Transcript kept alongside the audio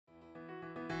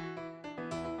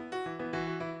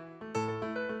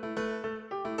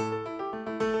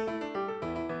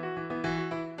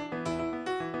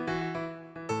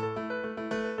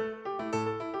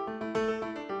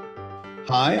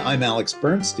Hi, I'm Alex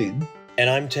Bernstein. And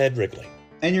I'm Ted Wrigley.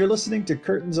 And you're listening to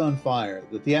Curtains on Fire,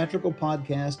 the theatrical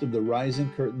podcast of the Rising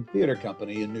Curtain Theater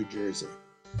Company in New Jersey.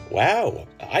 Wow,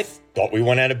 I thought we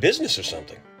went out of business or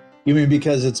something. You mean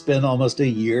because it's been almost a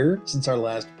year since our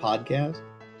last podcast?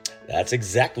 That's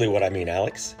exactly what I mean,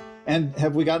 Alex. And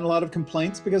have we gotten a lot of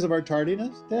complaints because of our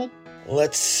tardiness, Ted?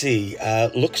 Let's see.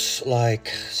 Looks like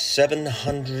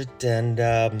 700 and...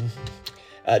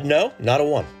 no, not a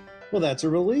one. Well, that's a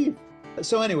relief.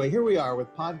 So anyway, here we are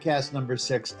with podcast number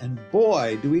 6, and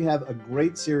boy, do we have a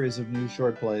great series of new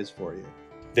short plays for you.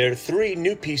 There are 3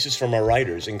 new pieces from our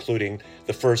writers, including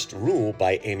The First Rule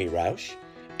by Amy Rausch,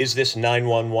 Is This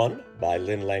 911 by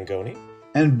Lynn Langoni,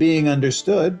 and Being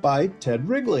Understood by Ted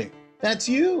Wrigley. That's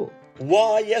you.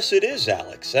 Why, yes it is,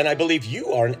 Alex, and I believe you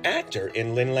are an actor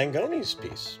in Lynn Langoni's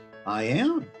piece. I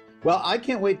am. Well, I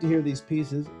can't wait to hear these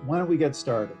pieces. Why don't we get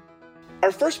started?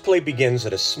 Our first play begins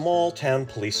at a small town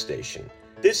police station.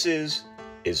 This is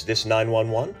This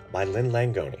 911 by Lynn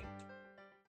Langoni.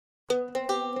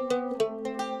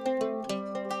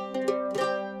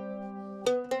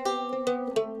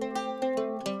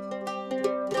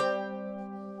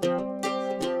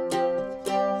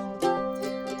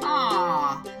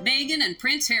 Meghan and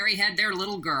Prince Harry had their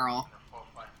little girl.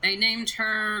 They named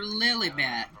her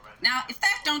Lilibet. Now, if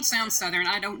that don't sound Southern,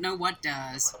 I don't know what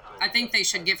does. I think they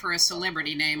should give her a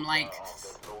celebrity name like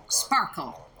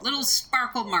Sparkle. Little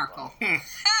Sparkle Markle.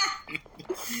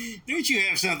 Don't you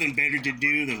have something better to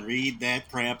do than read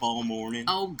that crap all morning?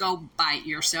 Oh, go bite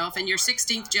yourself and your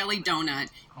 16th jelly donut.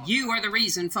 You are the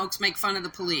reason folks make fun of the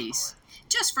police.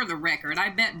 Just for the record, I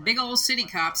bet big old city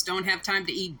cops don't have time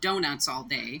to eat donuts all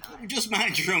day. Just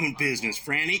mind your own business,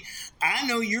 Franny. I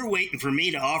know you're waiting for me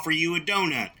to offer you a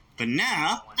donut, but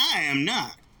now I am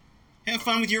not. Have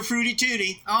fun with your Fruity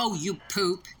Tooty. Oh, you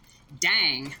poop.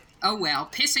 Dang. Oh well,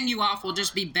 pissing you off will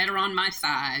just be better on my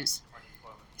thighs.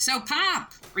 So,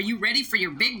 Pop, are you ready for your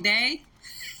big day?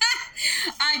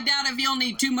 I doubt if you'll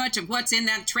need too much of what's in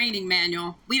that training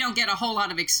manual. We don't get a whole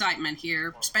lot of excitement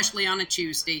here, especially on a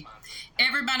Tuesday.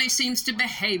 Everybody seems to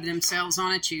behave themselves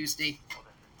on a Tuesday.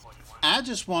 I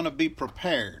just want to be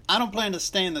prepared. I don't plan to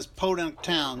stay in this podunk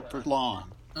town for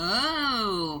long.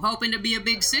 Oh, hoping to be a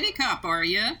big city cop, are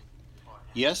you?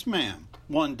 Yes, ma'am.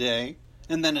 One day.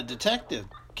 And then a detective.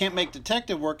 Can't make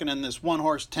detective working in this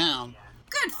one-horse town.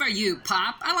 Good for you,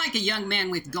 Pop. I like a young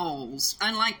man with goals,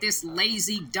 unlike this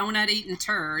lazy, donut-eating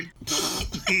turd.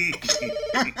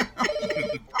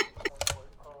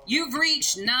 You've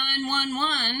reached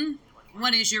 911.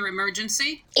 What is your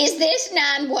emergency? Is this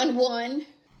 911?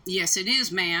 Yes, it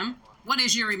is, ma'am. What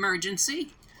is your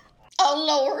emergency? Oh,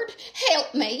 Lord,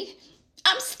 help me.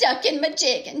 I'm stuck in my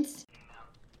jiggins.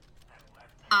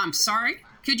 I'm sorry?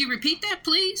 Could you repeat that,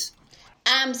 please?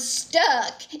 I'm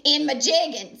stuck in my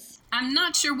jiggins. I'm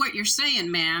not sure what you're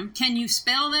saying, ma'am. Can you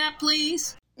spell that,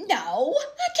 please? No,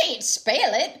 I can't spell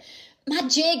it. My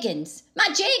jiggins. My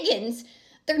jiggins.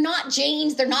 They're not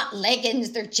jeans, they're not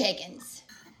leggings, they're jiggins.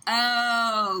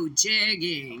 Oh,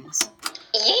 jeggings.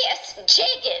 Yes,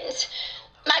 jiggins.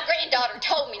 My granddaughter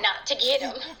told me not to get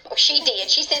them. Oh, she did.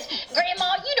 She says,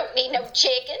 Grandma, you don't need no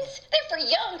jiggins. They're for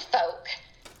young folk.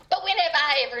 But when have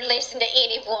I ever listened to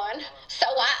anyone? So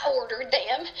I ordered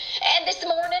them. And this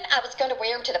morning, I was going to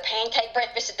wear them to the pancake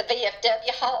breakfast at the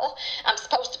VFW hall. I'm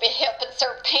supposed to be helping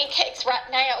serve pancakes right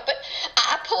now, but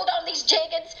I pulled on these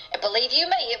jiggins, and believe you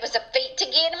me, it was a feat to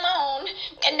get them on.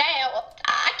 And now,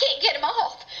 I can't get them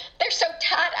off. They're so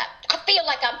tight, I feel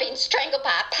like I'm being strangled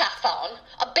by a python.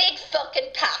 A big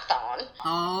fucking python.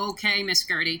 Okay, Miss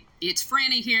Gertie. It's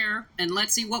Franny here, and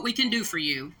let's see what we can do for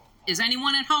you. Is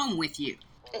anyone at home with you?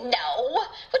 No. Well,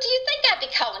 do you think I'd be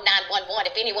calling 911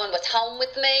 if anyone was home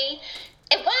with me?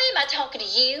 And why am I talking to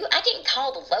you? I didn't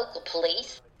call the local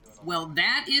police. Well,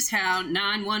 that is how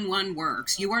 911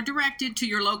 works. You are directed to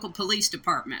your local police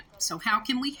department. So how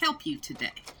can we help you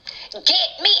today?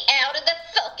 Get me out of the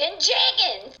fucking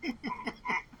jiggins!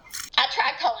 I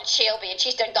tried calling Shelby and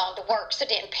she's done gone to work, so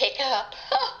didn't pick up.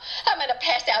 Oh, I'm gonna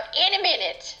pass out any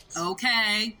minute.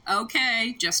 Okay.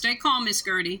 Just stay calm, Miss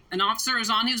Gertie. An officer is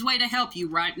on his way to help you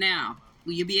right now.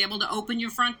 Will you be able to open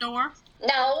your front door?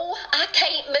 No, I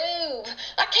can't move.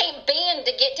 I can't bend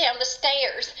to get down the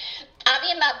stairs. I'm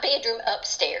in my bedroom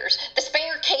upstairs. The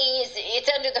spare key it's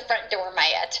under the front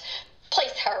doormat.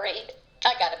 Please hurry.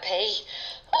 I gotta pee.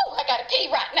 Oh, I gotta pee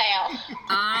right now.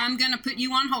 I'm gonna put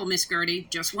you on hold, Miss Gertie.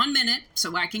 Just 1 minute,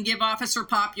 so I can give Officer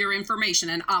Pop your information,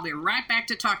 and I'll be right back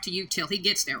to talk to you till he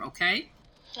gets there, okay?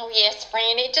 Oh, yes,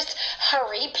 Franny. Just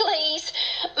hurry, please.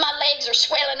 My legs are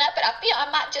swelling up, and I feel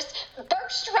I might just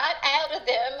burst right out of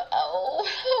them. Oh.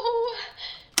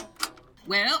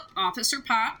 Well, Officer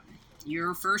Pop,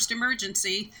 Your first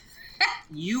emergency.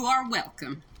 You are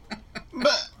welcome.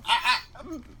 But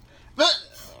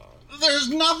there's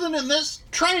nothing in this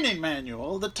training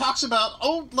manual that talks about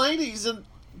old ladies and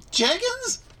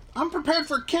jeggings. I'm prepared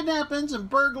for kidnappings and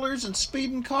burglars and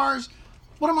speeding cars.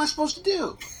 What am I supposed to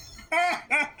do?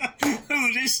 Oh,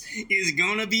 this is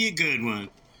gonna be a good one.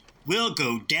 We'll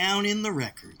go down in the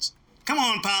records. Come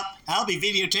on, Pop. I'll be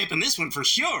videotaping this one for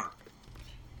sure.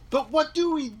 But what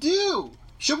do we do?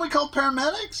 Shouldn't we call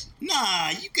paramedics? Nah,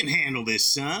 you can handle this,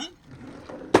 son.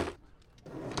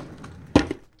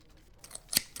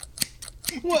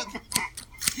 What?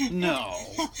 No.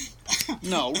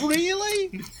 No,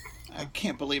 really? I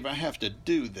can't believe I have to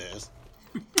do this.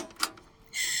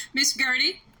 Miss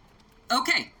Gertie?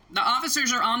 Okay, the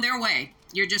officers are on their way.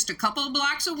 You're just a couple of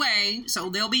blocks away, so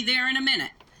they'll be there in a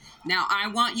minute. Now, I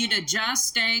want you to just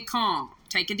stay calm.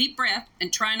 Take a deep breath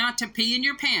and try not to pee in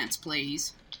your pants,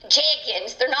 please.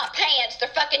 Jeggings. They're not pants. They're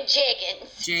fucking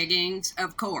jeggings. Jeggings,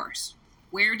 of course.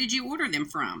 Where did you order them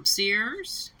from?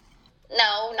 Sears?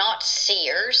 No, not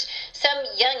Sears. Some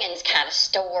youngins kind of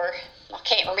store. I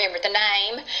can't remember the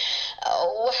name.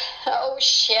 Oh,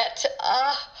 shit.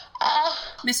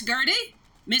 Miss Gertie?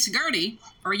 Miss Gertie?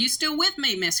 Are you still with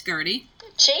me, Miss Gertie?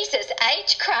 Jesus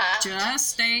H. Christ. Just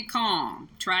stay calm.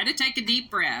 Try to take a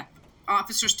deep breath.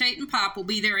 Officers Tate and Pop will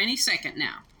be there any second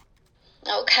now.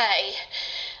 Okay.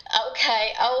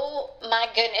 Oh, my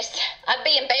goodness. I'd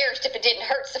be embarrassed if it didn't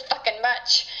hurt so fucking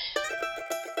much.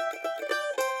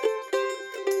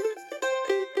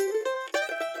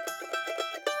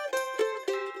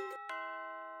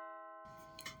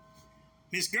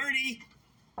 Miss Gertie,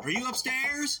 are you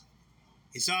upstairs?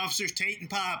 It's Officers Tate and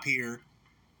Pop here.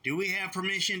 Do we have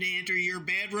permission to enter your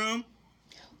bedroom?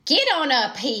 Get on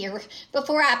up here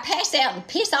before I pass out and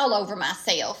piss all over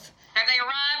myself. Have they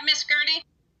arrived, Miss Gertie?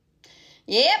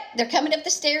 Yep, they're coming up the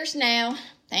stairs now.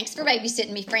 Thanks for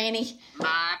babysitting me, Franny.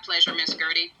 My pleasure, Miss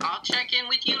Gertie. I'll check in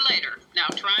with you later. Now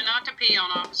try not to pee on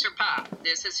Officer Pop.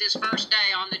 This is his first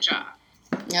day on the job.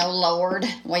 Oh, Lord.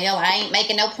 Well, I ain't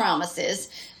making no promises.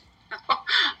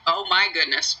 Oh, my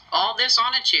goodness. All this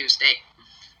on a Tuesday.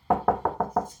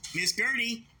 Miss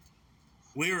Gertie,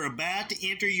 we're about to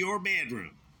enter your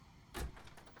bedroom.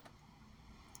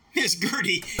 Miss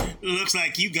Gertie, looks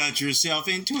like you got yourself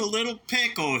into a little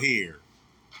pickle here.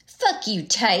 Fuck you,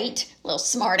 Tate, little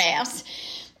smartass.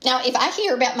 Now, if I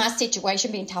hear about my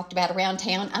situation being talked about around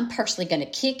town, I'm personally going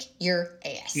to kick your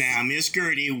ass. Now, Miss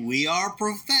Gertie, we are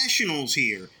professionals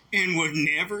here and would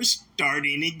never start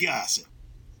any gossip.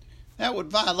 That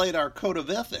would violate our code of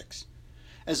ethics.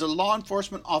 As a law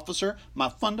enforcement officer, my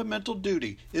fundamental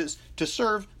duty is to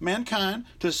serve mankind,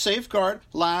 to safeguard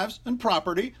lives and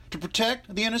property, to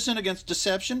protect the innocent against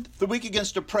deception, the weak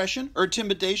against oppression or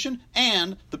intimidation,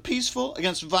 and the peaceful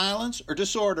against violence or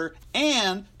disorder,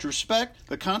 and to respect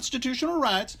the constitutional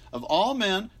rights of all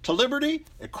men to liberty,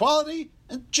 equality,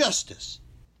 and justice.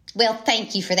 Well,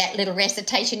 thank you for that little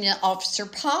recitation, Officer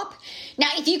Pop. Now,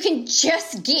 if you can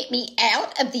just get me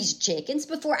out of these jeggings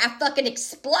before I fucking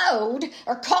explode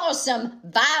or cause some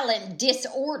violent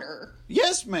disorder.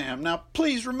 Yes, ma'am. Now,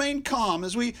 please remain calm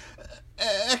as we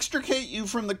extricate you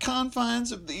from the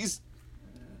confines of these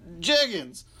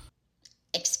jeggings.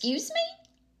 Excuse me?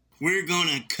 We're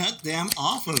gonna cut them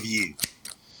off of you.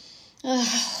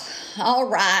 All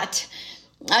right.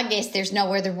 I guess there's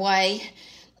no other way.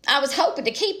 I was hoping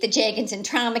to keep the jeggings and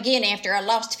try them again after I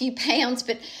lost a few pounds,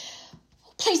 but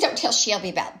please don't tell Shelby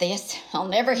about this. I'll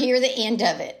never hear the end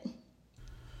of it.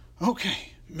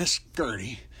 Okay, Miss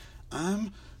Gertie,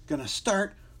 I'm gonna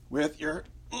start with your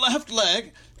left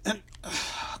leg and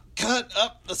cut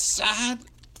up the side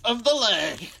of the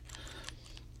leg.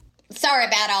 Sorry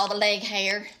about all the leg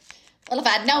hair. Well, if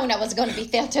I'd known I was going to be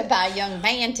felt up by a young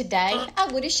man today, I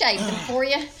would have shaved them for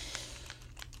you.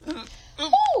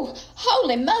 Oh,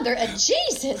 holy mother of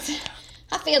Jesus.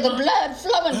 I feel the blood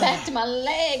flowing back to my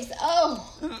legs. Oh,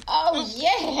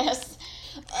 yes.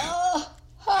 Oh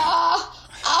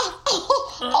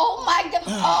my God.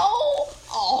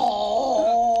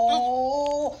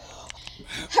 Oh.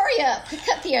 Hurry up.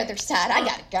 Cut the other side. I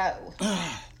gotta go.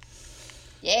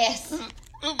 Yes.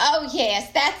 Oh, yes,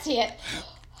 that's it.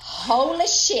 Holy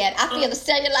shit. I feel the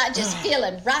cellulite just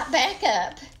filling right back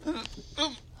up.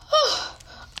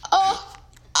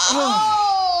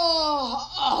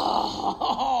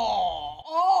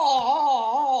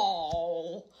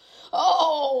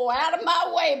 Oh, out of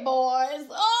my way, boys.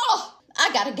 Oh, I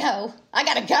gotta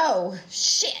go.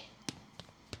 Shit.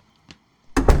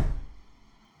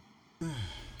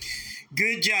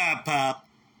 Good job, Pop.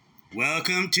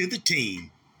 Welcome to the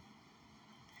team.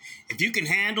 If you can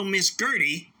handle Miss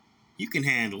Gertie, You can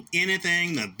handle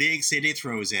anything the big city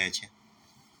throws at you.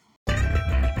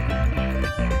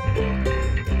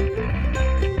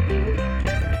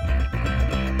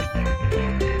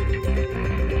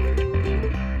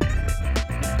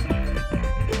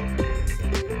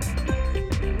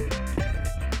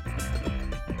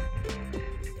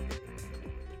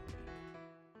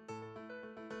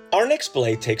 Our next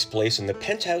play takes place in the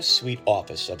penthouse suite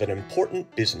office of an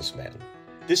important businessman.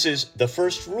 This is The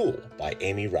First Rule by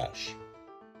Amy Rausch.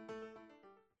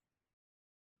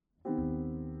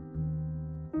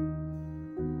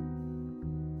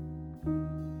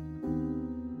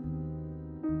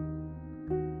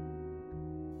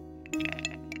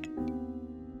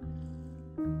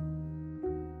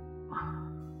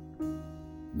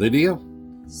 Lydia,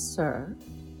 Sir?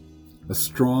 a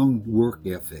strong work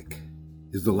ethic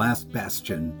is the last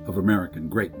bastion of American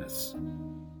greatness.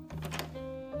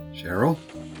 Cheryl?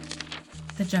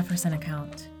 The Jefferson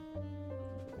account.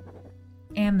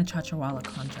 And the Chachawala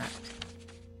contract.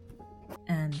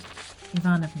 And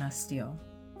Ivanovna Steele.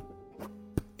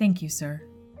 Thank you, sir.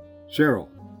 Cheryl,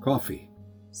 coffee.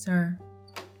 Sir.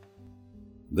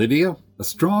 Lydia, a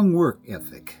strong work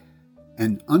ethic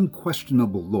and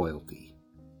unquestionable loyalty.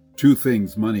 Two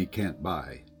things money can't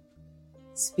buy.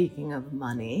 Speaking of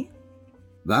money.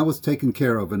 That was taken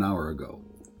care of an hour ago.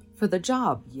 For the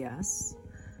job, yes.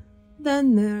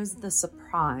 Then there's the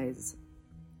surprise.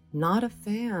 Not a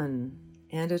fan,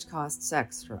 and it costs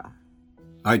extra.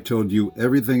 I told you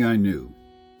everything I knew.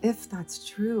 If that's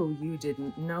true, you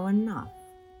didn't know enough.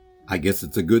 I guess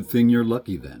it's a good thing you're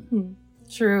lucky then.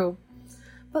 True.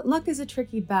 But Luck is a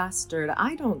tricky bastard.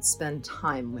 I don't spend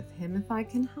time with him if I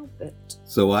can help it.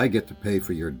 So I get to pay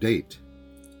for your date.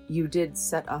 You did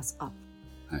set us up.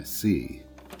 I see.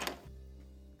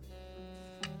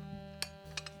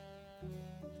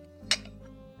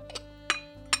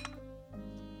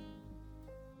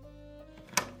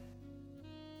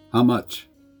 How much?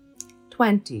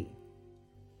 20.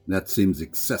 That seems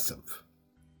excessive.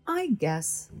 I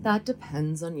guess that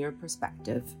depends on your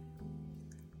perspective.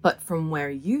 But from where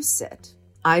you sit,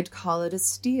 I'd call it a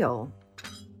steal.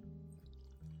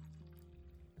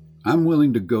 I'm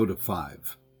willing to go to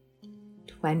 5.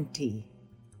 20.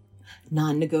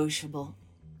 Non-negotiable.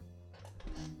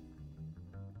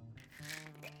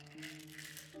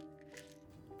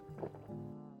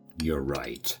 You're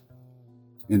right.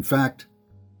 In fact,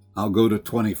 I'll go to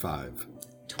 25.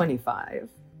 25.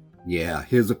 Yeah,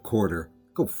 here's a quarter.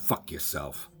 Go fuck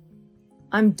yourself.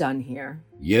 I'm done here.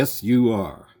 Yes, you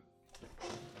are.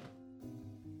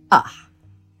 Ah.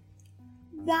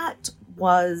 That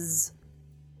was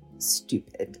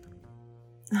stupid.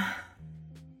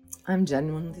 I'm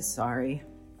genuinely sorry.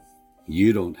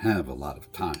 You don't have a lot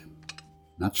of time.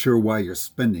 Not sure why you're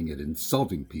spending it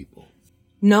insulting people.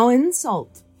 No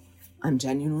insult. I'm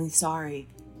genuinely sorry.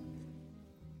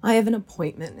 I have an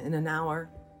appointment in an hour.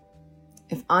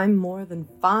 If I'm more than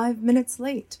 5 minutes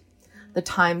late, the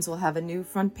Times will have a new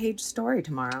front page story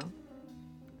tomorrow.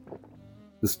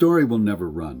 The story will never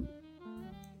run.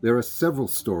 There are several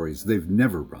stories they've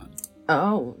never run.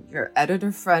 Oh, your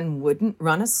editor friend wouldn't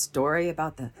run a story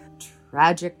about the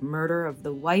tragic murder of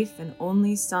the wife and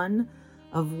only son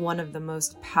of one of the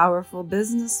most powerful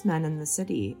businessmen in the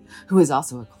city, who is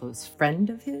also a close friend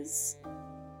of his?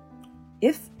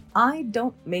 If I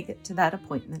don't make it to that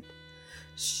appointment,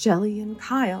 Shelley and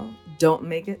Kyle don't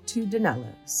make it to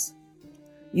Dinello's.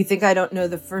 You think I don't know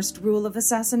the first rule of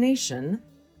assassination?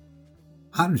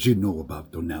 How did you know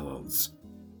about Dinello's?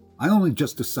 I only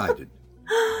just decided.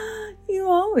 You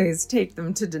always take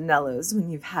them to Dinello's when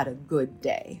you've had a good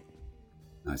day.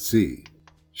 I see.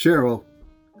 Cheryl,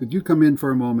 could you come in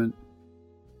for a moment?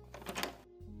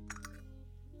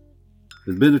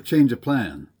 There's been a change of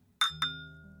plan.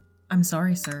 I'm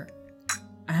sorry, sir.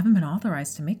 I haven't been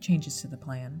authorized to make changes to the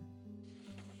plan.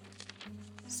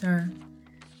 Sir,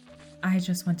 I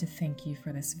just want to thank you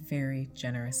for this very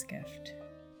generous gift.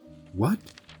 What?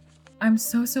 I'm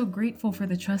so grateful for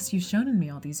the trust you've shown in me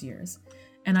all these years.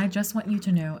 And I just want you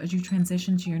to know, as you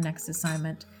transition to your next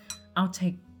assignment, I'll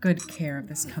take good care of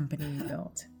this company you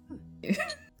built.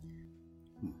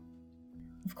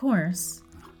 Of course,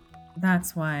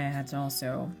 that's why I had to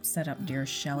also set up dear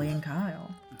Shelley and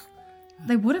Kyle.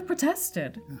 They would have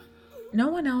protested. No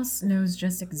one else knows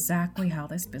just exactly how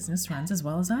this business runs as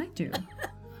well as I do.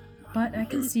 But I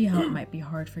can see how it might be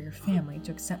hard for your family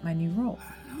to accept my new role.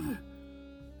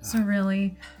 So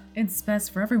really, it's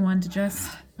best for everyone to just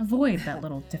avoid that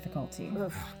little difficulty.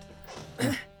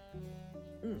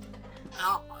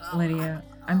 Lydia,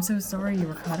 I'm so sorry you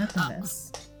were caught up in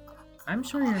this. I'm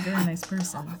sure you're a very nice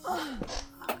person.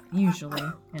 Usually,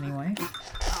 anyway.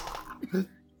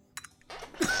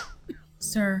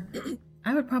 Sir,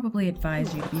 I would probably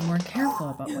advise you to be more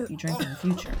careful about what you drink in the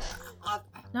future.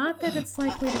 Not that it's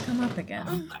likely to come up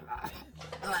again.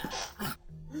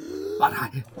 But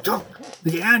I took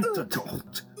the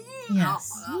antidote. Yes,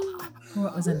 for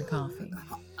what was in the coffee,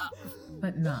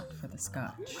 but not for the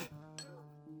scotch.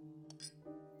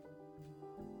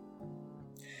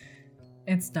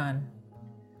 It's done.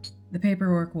 The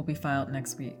paperwork will be filed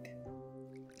next week.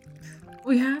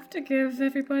 We have to give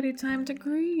everybody time to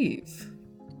grieve.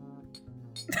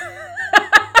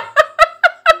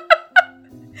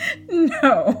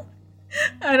 No,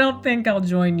 I don't think I'll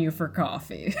join you for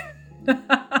coffee.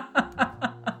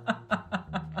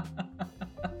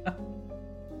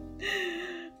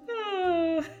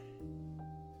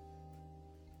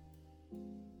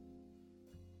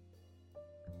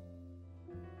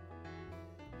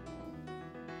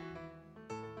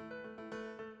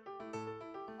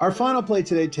 Our final play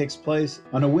today takes place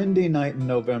on a windy night in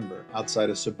November outside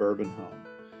a suburban home.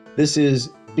 This is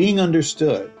Being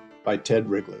Understood by Ted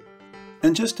Wrigley.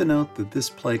 And just to note that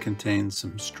this play contains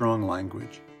some strong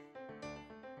language.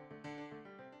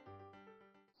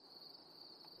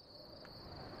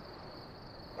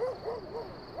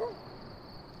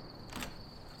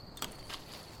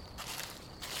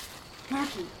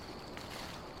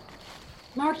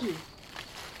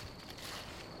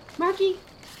 Marky,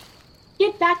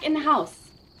 get back in the house.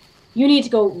 You need to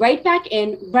go right back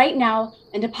in right now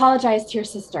and apologize to your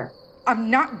sister.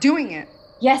 I'm not doing it.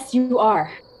 Yes, you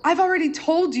are. I've already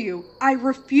told you. I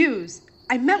refuse.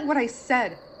 I meant what I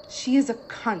said. She is a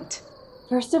cunt.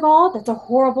 First of all, that's a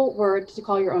horrible word to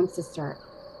call your own sister.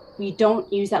 We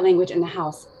don't use that language in the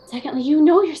house. Secondly, you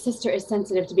know your sister is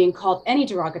sensitive to being called any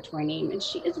derogatory name, and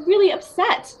she is really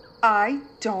upset. I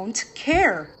don't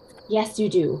care. Yes, you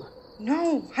do.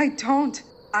 No, I don't.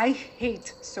 I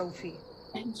hate Sophie.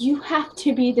 And you have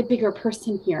to be the bigger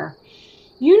person here.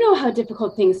 You know how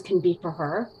difficult things can be for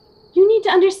her. You need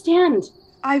to understand.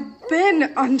 I've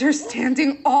been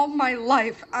understanding all my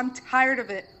life. I'm tired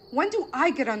of it. When do I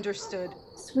get understood?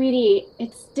 Sweetie,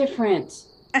 it's different.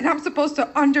 And I'm supposed to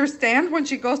understand when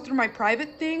she goes through my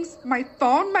private things? My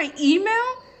phone? My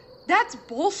email? That's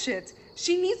bullshit.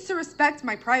 She needs to respect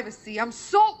my privacy. I'm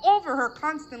so over her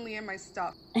constantly in my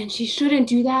stuff. And she shouldn't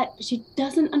do that, but she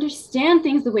doesn't understand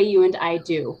things the way you and I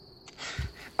do.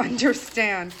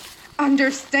 Understand.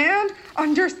 Understand.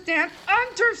 I'm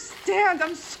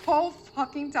so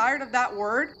fucking tired of that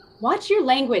word. Watch your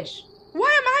language. Why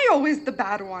am I always the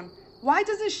bad one? Why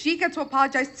doesn't she get to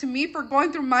apologize to me for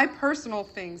going through my personal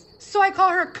things? So I call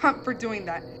her a cunt for doing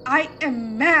that. I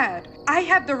am mad. I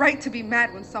have the right to be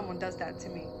mad when someone does that to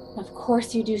me. Of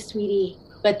course you do, sweetie.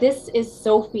 But this is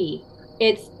Sophie.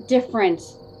 It's different.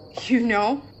 You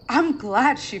know, I'm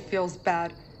glad she feels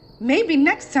bad. Maybe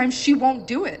next time she won't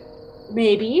do it.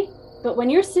 Maybe. But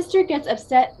when your sister gets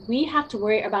upset, we have to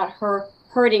worry about her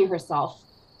hurting herself.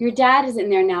 Your dad is in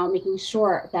there now making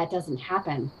sure that doesn't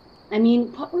happen. I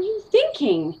mean, what were you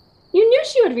thinking? You knew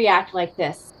she would react like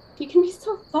this. You can be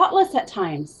so thoughtless at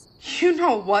times. You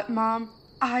know what, Mom?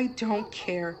 I don't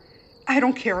care. I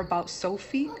don't care about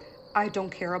Sophie. I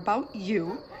don't care about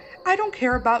you. I don't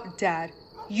care about Dad.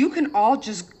 You can all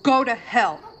just go to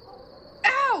hell.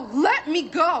 Ow! Let me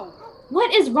go!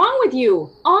 What is wrong with you?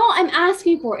 All I'm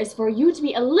asking for is for you to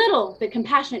be a little bit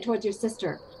compassionate towards your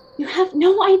sister. You have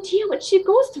no idea what she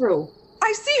goes through.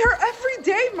 I see her every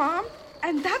day, Mom.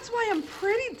 And that's why I'm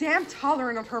pretty damn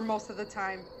tolerant of her most of the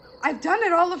time. I've done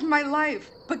it all of my life.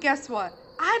 But guess what?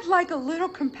 I'd like a little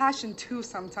compassion too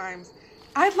sometimes.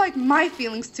 I'd like my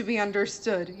feelings to be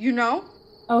understood, you know?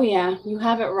 Oh yeah, you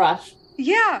have it rough.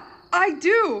 Yeah, I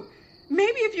do.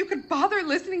 Maybe if you could bother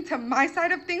listening to my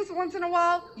side of things once in a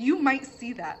while, you might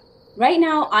see that. Right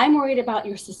now, I'm worried about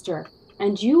your sister.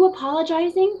 And you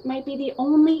apologizing might be the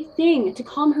only thing to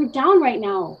calm her down right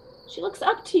now. She looks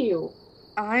up to you.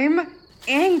 I'm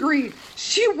angry.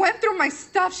 She went through my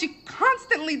stuff. She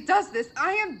constantly does this.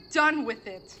 I am done with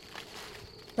it.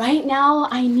 Right now,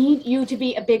 I need you to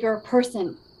be a bigger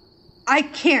person. I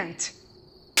can't.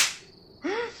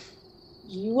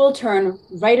 You will turn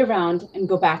right around and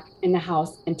go back in the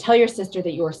house and tell your sister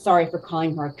that you are sorry for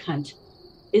calling her a cunt.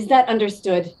 Is that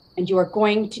understood? And you are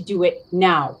going to do it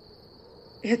now.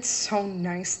 It's so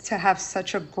nice to have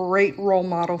such a great role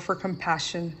model for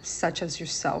compassion, such as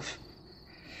yourself.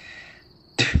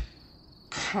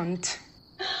 Cunt.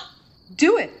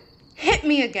 Do it. Hit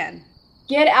me again.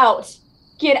 Get out.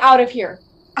 Get out of here.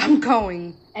 I'm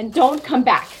going. And don't come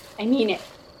back. I mean it.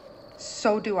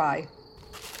 So do I.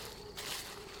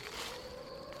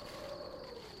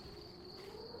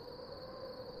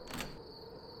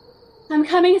 I'm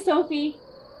coming, Sophie.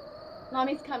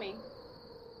 Mommy's coming.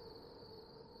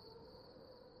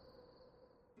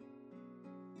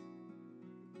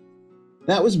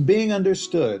 That was Being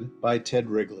Understood by Ted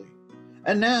Wrigley.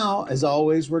 And now, as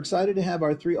always, we're excited to have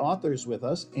our three authors with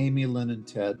us, Amy, Lynn, and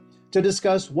Ted, to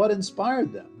discuss what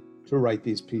inspired them to write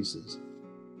these pieces.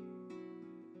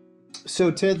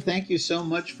 So, Ted, thank you so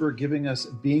much for giving us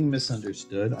Being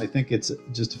Misunderstood. I think it's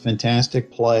just a fantastic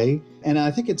play, and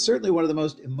I think it's certainly one of the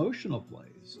most emotional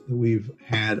plays that we've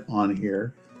had on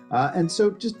here. And so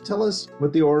just tell us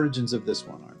what the origins of this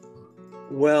one are.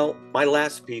 Well, my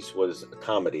last piece was a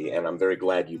comedy, and I'm very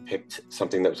glad you picked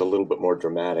something that was a little bit more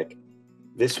dramatic.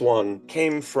 This one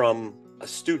came from a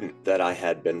student that I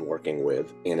had been working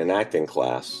with in an acting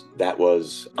class that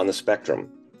was on the spectrum,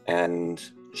 and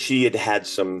she had had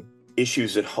some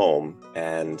issues at home,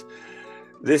 and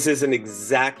this isn't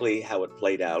exactly how it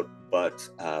played out, but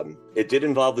it did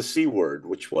involve the C word,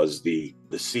 which was the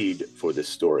seed for this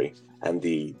story, and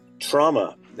the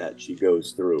trauma that she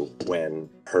goes through when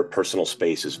her personal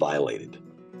space is violated.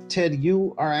 Ted,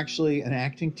 you are actually an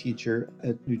acting teacher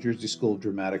at New Jersey School of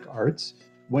Dramatic Arts.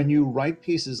 When you write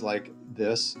pieces like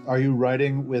this, are you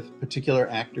writing with particular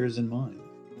actors in mind?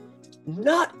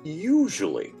 Not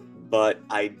usually, but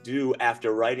I do,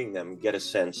 after writing them, get a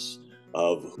sense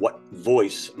of what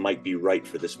voice might be right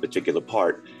for this particular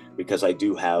part, because I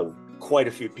do have quite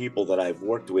a few people that I've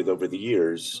worked with over the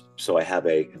years. So I have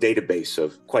a database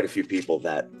of quite a few people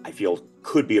that I feel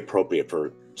could be appropriate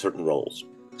for certain roles.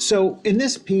 So in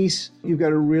this piece, you've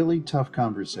got a really tough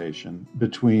conversation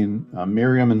between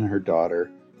Miriam and her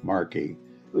daughter, Marky.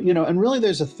 You know, and really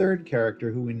there's a third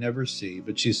character who we never see,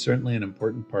 but she's certainly an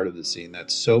important part of the scene.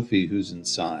 That's Sophie, who's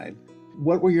inside.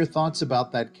 What were your thoughts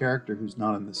about that character who's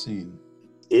not in the scene?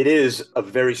 It is a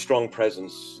very strong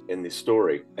presence in the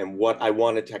story. And what I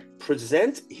wanted to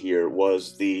present here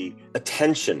was the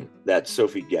attention that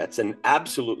Sophie gets and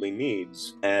absolutely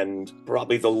needs, and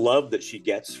probably the love that she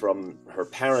gets from her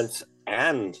parents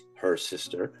and her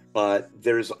sister. But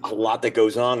there's a lot that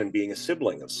goes on in being a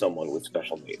sibling of someone with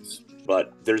special needs.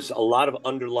 But there's a lot of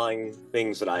underlying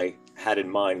things that I had in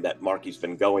mind that Marky's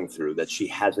been going through that she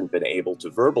hasn't been able to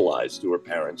verbalize to her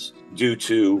parents due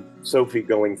to Sophie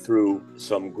going through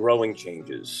some growing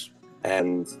changes.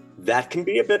 And that can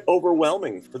be a bit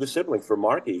overwhelming for the sibling, for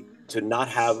Marky, to not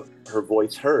have her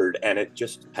voice heard. And it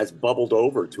just has bubbled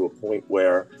over to a point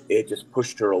where it just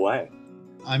pushed her away.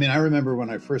 I mean, I remember when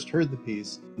I first heard the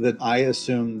piece that I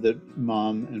assumed that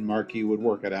Mom and Marky would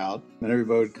work it out and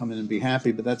everybody would come in and be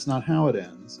happy, but that's not how it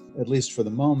ends. At least for the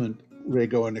moment, they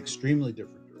go in extremely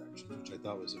different directions, which I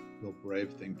thought was a real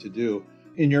brave thing to do.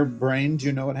 In your brain, do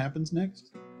you know what happens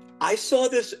next? I saw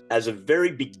this as a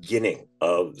very beginning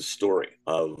of the story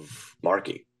of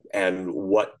Marky and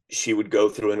what she would go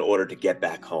through in order to get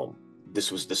back home.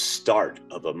 This was the start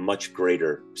of a much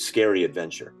greater, scary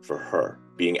adventure for her,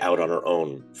 being out on her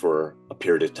own for a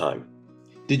period of time.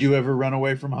 Did you ever run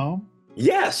away from home?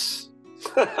 Yes,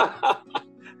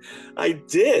 I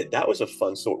did. That was a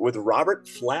fun story with Robert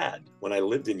Flad when I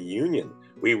lived in Union.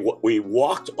 We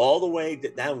walked all the way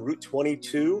down Route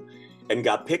 22 and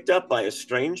got picked up by a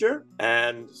stranger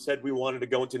and said we wanted to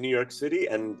go into New York City.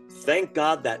 And thank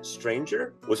God that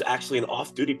stranger was actually an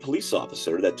off-duty police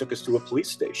officer that took us to a police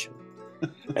station.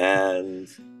 And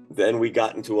then we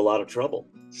got into a lot of trouble.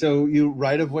 So you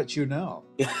write of what you know.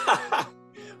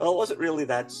 Well, it wasn't really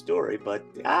that story, but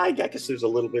I guess there's a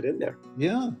little bit in there.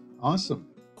 Yeah, awesome.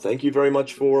 Thank you very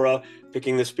much for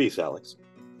picking this piece, Alex.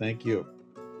 Thank you.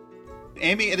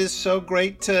 Amy, it is so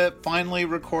great to finally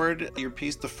record your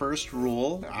piece, The First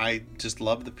Rule. I just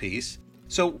love the piece.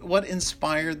 So what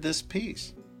inspired this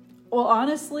piece? Well,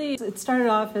 honestly, it started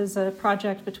off as a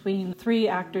project between 3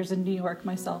 actors in New York,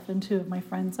 myself and 2 of my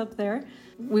friends up there.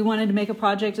 We wanted to make a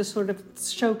project to sort of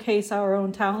showcase our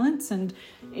own talents. And,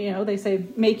 you know, they say,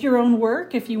 make your own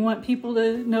work if you want people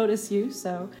to notice you.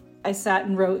 So I sat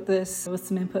and wrote this with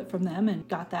some input from them and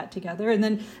got that together. And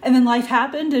then life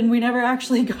happened and we never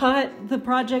actually got the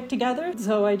project together.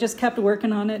 So I just kept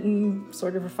working on it and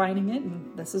sort of refining it.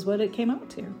 And this is what it came out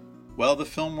to. Well, the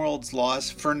film world's loss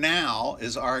for now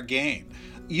is our gain.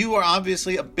 You are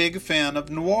obviously a big fan of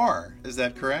noir. Is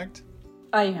that correct?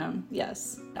 I am,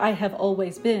 yes. I have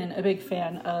always been a big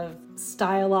fan of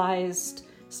stylized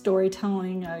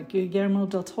storytelling, Guillermo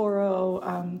del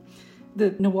Toro,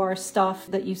 the noir stuff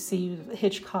that you see,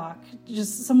 Hitchcock,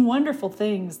 just some wonderful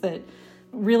things that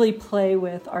really play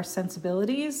with our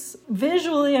sensibilities.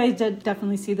 Visually, I did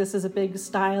definitely see this as a big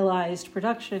stylized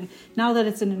production. Now that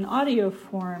it's in an audio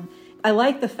form, I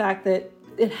like the fact that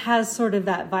it has sort of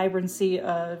that vibrancy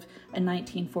of a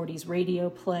 1940s radio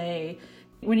play.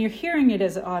 When you're hearing it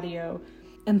as audio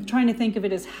and trying to think of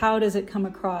it as how does it come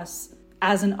across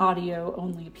as an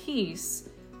audio-only piece,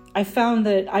 I found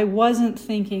that I wasn't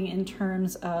thinking in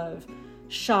terms of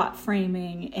shot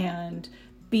framing and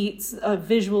beats,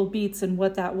 visual beats, and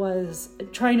what that was,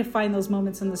 trying to find those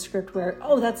moments in the script where,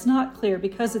 oh, that's not clear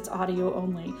because it's audio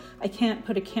only. I can't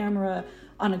put a camera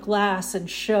on a glass and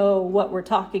show what we're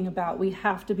talking about. We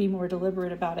have to be more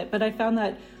deliberate about it. But I found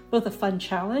that both a fun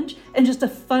challenge and just a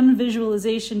fun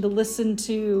visualization to listen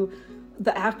to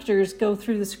the actors go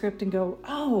through the script and go,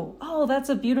 oh, that's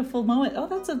a beautiful moment. Oh,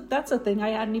 that's a thing I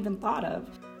hadn't even thought of.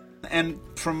 And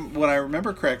from what I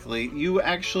remember correctly, you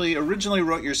actually originally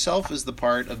wrote yourself as the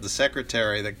part of the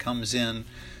secretary that comes in.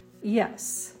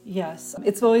 Yes.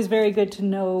 It's always very good to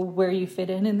know where you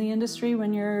fit in the industry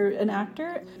when you're an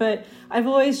actor. But I've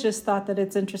always just thought that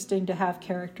it's interesting to have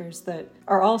characters that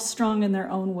are all strong in their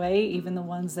own way, even the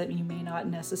ones that you may not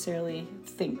necessarily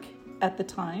think at the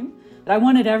time. But I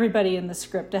wanted everybody in the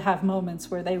script to have moments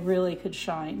where they really could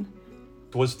shine.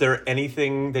 Was there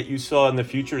anything that you saw in the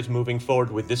future as moving forward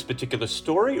with this particular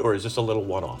story, or is this a little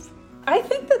one-off? I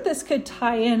think that this could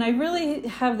tie in. I really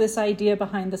have this idea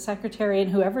behind the secretary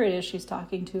and whoever it is she's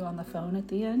talking to on the phone at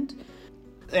the end.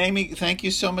 Amy, thank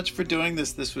you so much for doing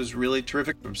this. This was really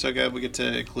terrific. I'm so glad we get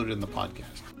to include it in the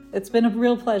podcast. It's been a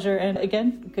real pleasure. And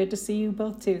again, good to see you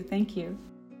both too. Thank you.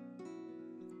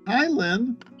 Hi,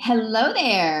 Lynn. Hello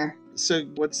there. So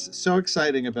what's so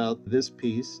exciting about this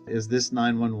piece is this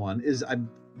 911 is I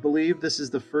believe this is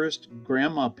the first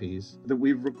grandma piece that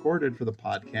we've recorded for the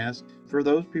podcast. For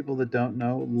those people that don't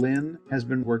know, Lynn has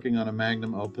been working on a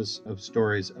magnum opus of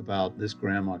stories about this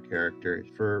grandma character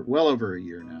for well over a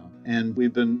year now. And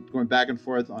we've been going back and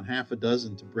forth on half a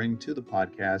dozen to bring to the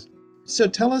podcast. So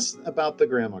tell us about the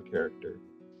grandma character.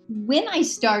 When I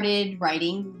started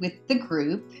writing with the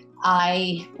group,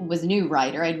 I was a new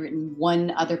writer. I'd written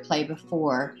one other play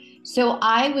before. So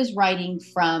I was writing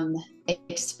from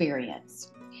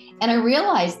experience. And I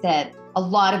realized that a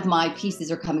lot of my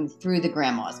pieces are coming through the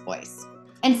grandma's voice.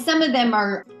 And some of them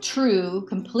are true,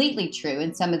 completely true,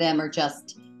 and some of them are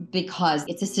just because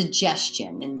it's a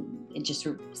suggestion and it just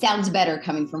sounds better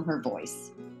coming from her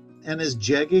voice. And is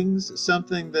jeggings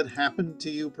something that happened to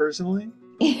you personally?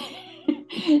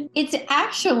 It's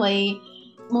actually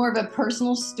more of a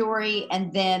personal story,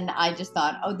 and then I just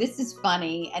thought, oh, this is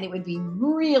funny, and it would be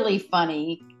really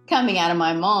funny coming out of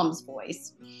my mom's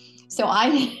voice. So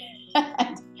I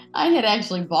had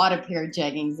actually bought a pair of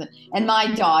jeggings, and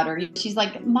my daughter, she's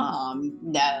like, Mom,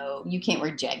 no, you can't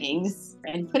wear jeggings.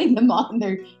 And putting them on,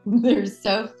 they're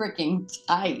so freaking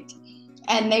tight.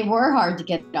 And they were hard to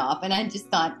get off, and I just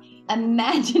thought,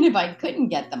 imagine if I couldn't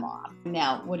get them off.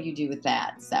 Now, what do you do with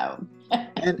that? So...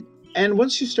 And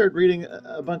once you start reading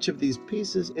a bunch of these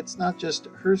pieces, it's not just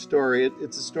her story.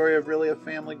 It's a story of really a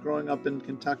family growing up in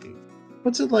Kentucky.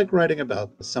 What's it like writing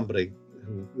about somebody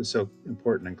who was so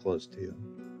important and close to you?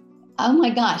 Oh my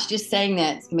gosh, just saying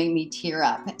that made me tear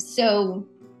up. So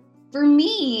for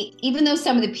me, even though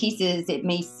some of the pieces, it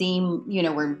may seem,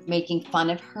 we're making fun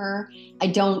of her, I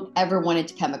don't ever want it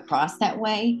to come across that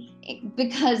way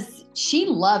because she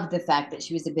loved the fact that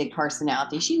she was a big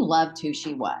personality. She loved who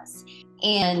she was.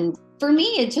 And for me,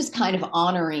 it's just kind of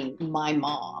honoring my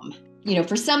mom,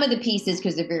 for some of the pieces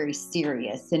because they're very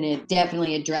serious and it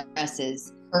definitely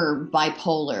addresses her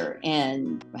bipolar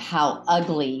and how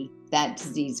ugly that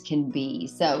disease can be.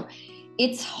 So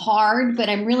it's hard, but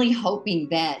I'm really hoping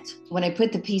that when I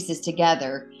put the pieces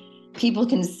together, people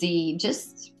can see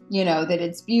just, that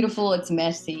it's beautiful, it's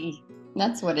messy.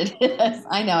 That's what it is.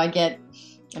 I know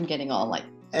I'm getting all like,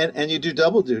 And you do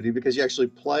double duty because you actually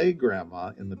play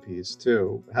Grandma in the piece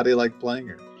too. How do you like playing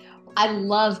her? I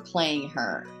love playing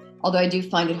her, although I do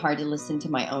find it hard to listen to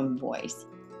my own voice.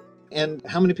 And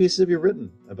how many pieces have you written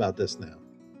about this now?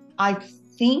 I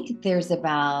think there's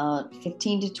about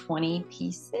 15 to 20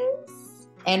 pieces.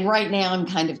 And right now I'm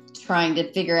kind of trying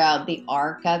to figure out the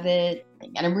arc of it.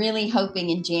 And I'm really hoping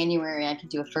in January I could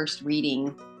do a first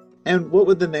reading. And what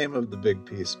would the name of the big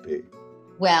piece be?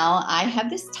 Well, I have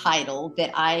this title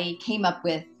that I came up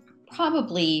with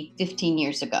probably 15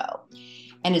 years ago,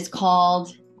 and it's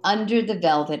called Under the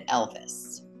Velvet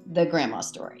Elvis, the Grandma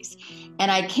Stories. And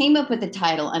I came up with the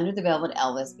title Under the Velvet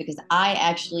Elvis because I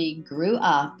actually grew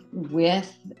up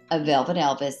with a Velvet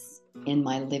Elvis in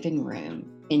my living room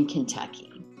in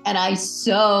Kentucky. And I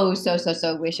so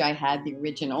wish I had the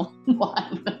original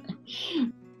one.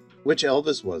 Which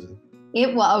Elvis was it?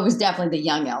 It was definitely the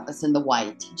young Elvis in the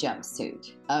white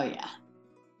jumpsuit. Oh, yeah.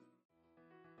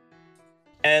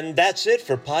 And that's it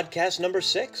for podcast number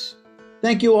 6.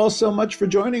 Thank you all so much for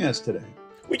joining us today.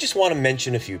 We just want to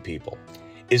mention a few people.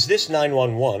 Is This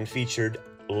 911 featured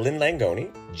Lynn Langoni,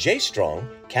 Jay Strong,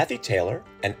 Kathy Taylor,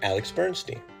 and Alex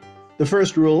Bernstein. The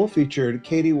First Rule featured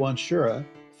Katie Wanshura,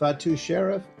 Fatu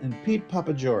Sheriff, and Pete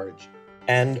Papageorge.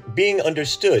 And Being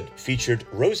Understood featured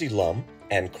Rosie Lum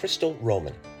and Crystal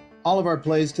Roman. All of our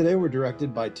plays today were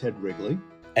directed by Ted Wrigley.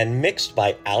 And mixed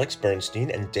by Alex Bernstein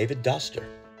and David Doster.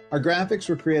 Our graphics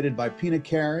were created by Pina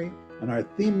Carey, and our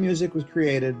theme music was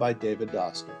created by David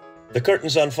Doster. The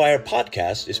Curtains on Fire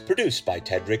podcast is produced by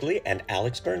Ted Wrigley and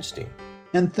Alex Bernstein.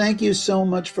 And thank you so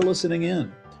much for listening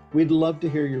in. We'd love to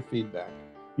hear your feedback.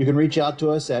 You can reach out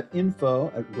to us at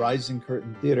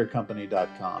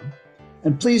info@risingcurtaintheatrecompany.com.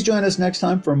 And please join us next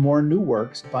time for more new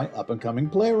works by up-and-coming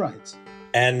playwrights.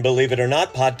 And believe it or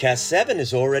not, Podcast 7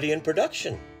 is already in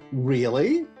production.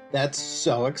 Really? That's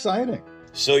so exciting.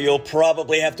 So you'll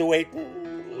probably have to wait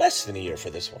less than a year for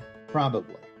this one.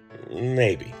 Probably.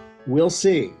 Maybe. We'll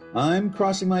see. I'm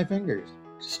crossing my fingers.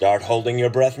 Start holding your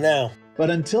breath now. But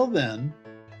until then,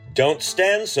 don't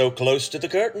stand so close to the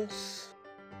curtains.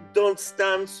 Don't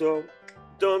stand so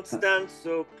close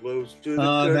to the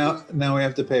curtains. Now we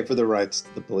have to pay for the rights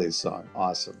to the police song.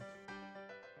 Awesome.